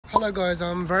Hello guys,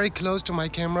 I'm very close to my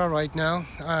camera right now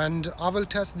and I will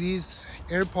test these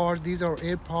AirPods. These are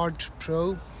AirPod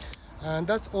Pro and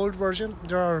that's old version.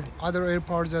 There are other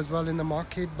AirPods as well in the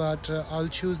market, but I'll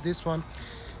choose this one.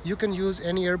 You can use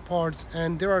any AirPods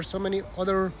and there are so many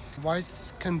other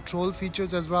voice control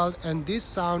features as well, and this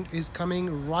sound is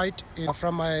coming right in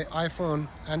from my iPhone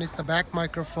and it's the back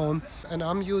microphone, and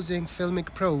I'm using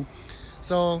Filmic Pro.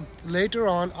 So later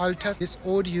on I'll test this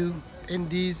audio in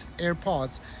these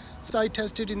AirPods. So I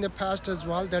tested in the past as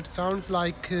well. That sounds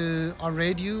like a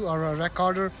radio or a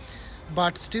recorder,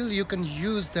 but still you can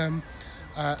use them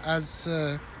as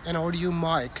an audio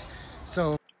mic.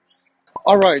 So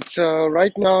all right, so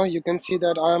right now you can see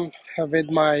that I'm with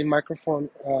my microphone,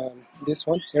 this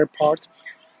one, AirPods.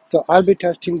 So I'll be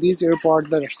testing these AirPods.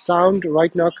 The sound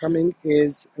right now coming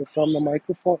is from the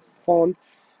microphone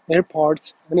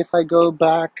AirPods, and if I go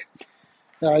back,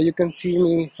 you can see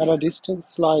me at a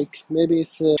distance like maybe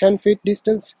it's 10 feet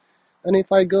distance, and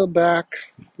if I go back,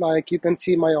 like you can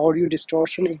see my audio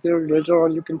distortion is there. Later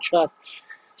on you can check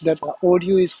that the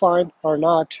audio is fine or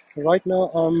not. Right now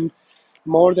I'm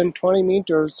more than 20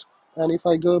 meters, and if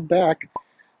I go back,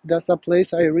 that's a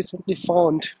place I recently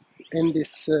found in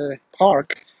this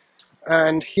park,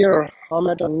 and here I'm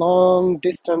at a long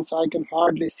distance. I can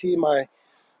hardly see my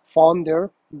phone there,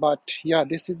 but yeah,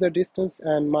 this is the distance.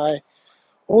 And my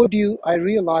audio, I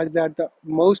realized that the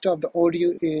most of the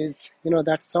audio is,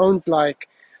 that sounds like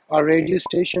a radio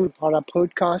station or a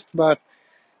podcast, but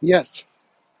yes,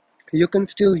 you can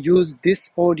still use this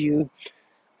audio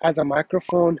as a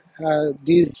microphone,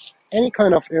 these any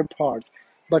kind of AirPods,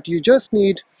 but you just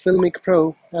need Filmic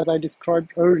Pro as I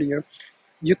described earlier.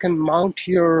 You can mount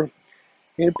your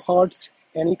AirPods,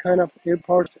 any kind of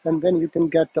AirPods, and then you can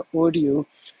get the audio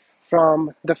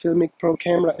from the Filmic Pro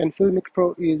camera. And Filmic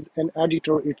Pro is an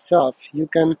editor itself. You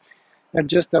can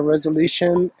adjust the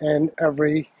resolution and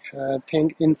every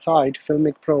thing inside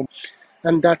Filmic Pro,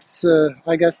 and that's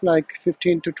I guess like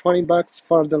 15 to 20 bucks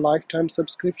for the lifetime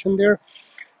subscription there.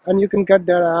 And you can get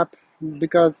that app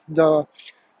because the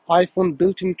iPhone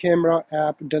built-in camera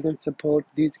app doesn't support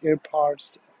these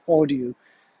AirPods audio.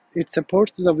 It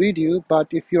supports the video, but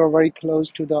if you're very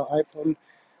close to the iPhone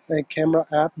camera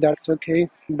app, that's okay,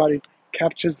 but it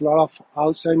captures a lot of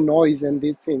outside noise and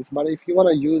these things. But if you want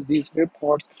to use these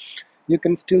AirPods, you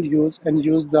can still use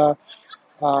the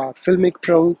Filmic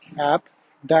Pro app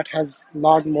that has a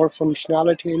lot more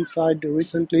functionality inside.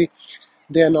 Recently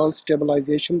they announced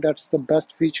stabilization. That's the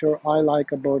best feature I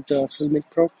like about the Filmic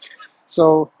Pro.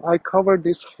 So I covered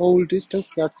this whole distance,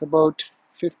 that's about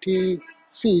 50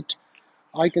 feet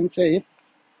I can say,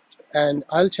 and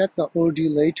I'll check the audio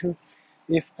later.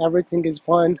 If everything is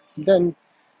fine, then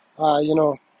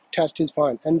test is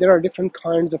fine. And there are different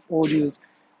kinds of audios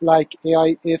like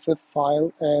AIFF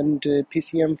file and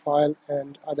PCM file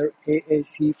and other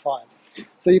AAC file.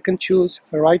 So you can choose.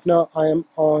 Right now I am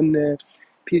on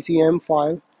PCM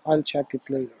file. I'll check it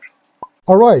later.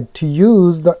 Alright, to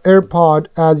use the AirPod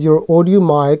as your audio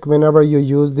mic whenever you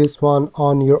use this one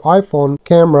on your iPhone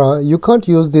camera, you can't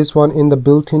use this one in the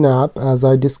built-in app. As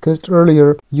I discussed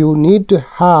earlier, you need to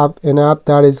have an app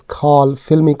that is called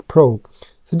Filmic Pro.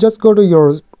 So just go to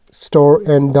your store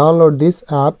and download this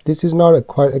app. This is not a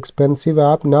quite expensive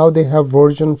app. Now they have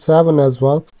version 7 as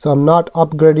well, so I'm not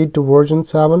upgraded to version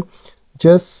 7.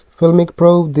 Just Filmic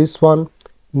Pro, this one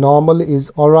normal is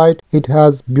alright. It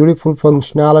has beautiful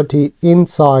functionality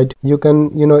inside. You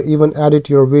can even edit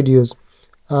your videos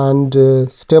and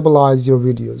stabilize your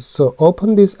videos. So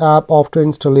open this app after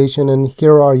installation, and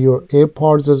here are your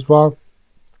AirPods as well,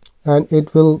 and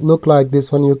it will look like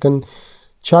this one. You can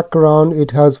check around,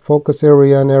 it has focus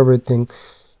area and everything.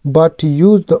 But to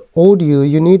use the audio,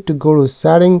 you need to go to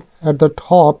setting at the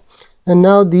top, and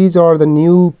now these are the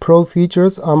new Pro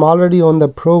features. I'm already on the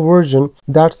Pro version.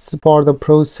 That's for the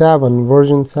Pro 7,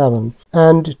 version 7.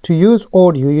 And to use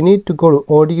audio, you need to go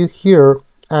to audio here,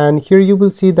 and here you will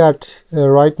see that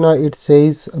right now it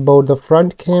says about the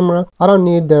front camera. I don't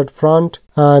need that front,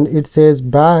 and it says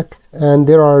back, and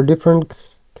there are different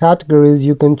categories.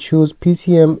 You can choose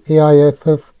PCM,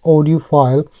 AIFF audio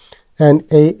file and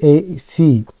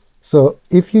AAC. So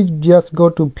if you just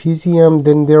go to PCM,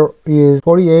 then there is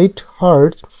 48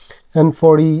 Hertz and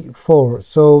 44.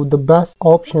 So the best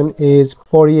option is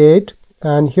 48,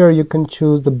 and here you can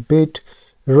choose the bit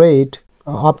rate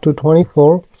up to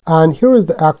 24. And here is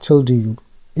the actual deal.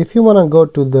 If you want to go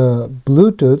to the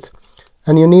Bluetooth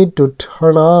and you need to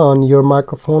turn on your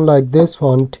microphone like this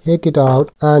one, take it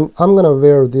out, and I'm gonna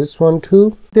wear this one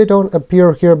too. They don't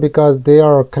appear here because they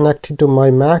are connected to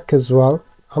my Mac as well.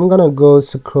 I'm gonna go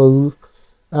scroll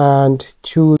and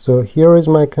choose. So here is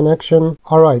my connection.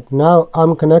 Alright, now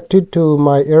I'm connected to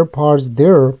my AirPods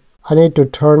there. I need to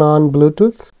turn on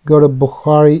Bluetooth. Go to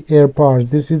Bukhari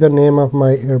AirPods. This is the name of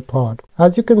my AirPod.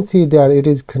 As you can see that it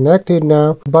is connected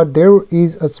now, but there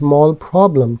is a small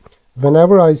problem.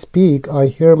 Whenever I speak, I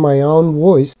hear my own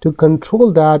voice. To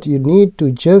control that, you need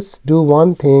to just do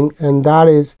one thing, and that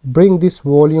is bring this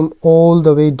volume all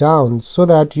the way down so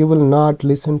that you will not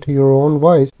listen to your own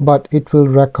voice, but it will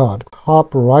record.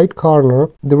 Top right corner,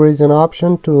 there is an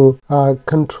option to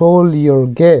control your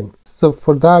gain. So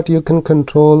for that, you can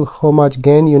control how much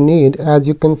gain you need. As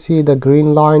you can see, the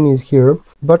green line is here.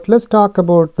 But let's talk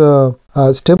about the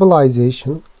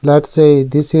stabilization. Let's say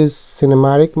this is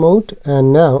cinematic mode,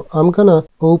 and now I'm gonna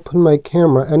open my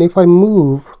camera, and if I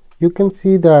move, you can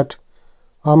see that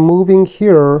I'm moving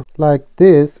here like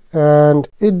this, and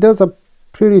it does a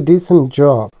pretty decent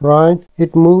job, right?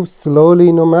 It moves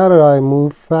slowly. No matter I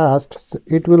move fast, so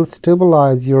it will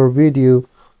stabilize your video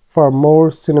for more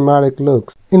cinematic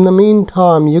looks. In the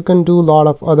meantime, you can do a lot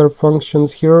of other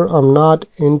functions here. I'm not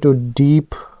into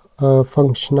deep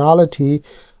functionality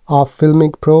of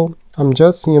Filmic Pro. I'm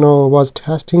just was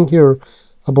testing here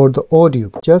about the audio.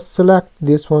 Just select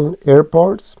this one,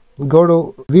 AirPods, go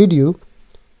to video,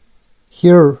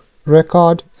 here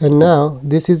record, and now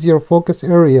this is your focus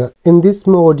area. In this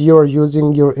mode, you are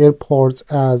using your AirPods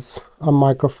as a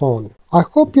microphone. I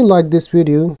hope you like this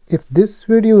video. If this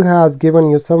video has given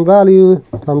you some value,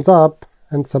 thumbs up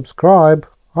and subscribe.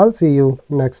 I'll see you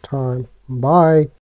next time. Bye.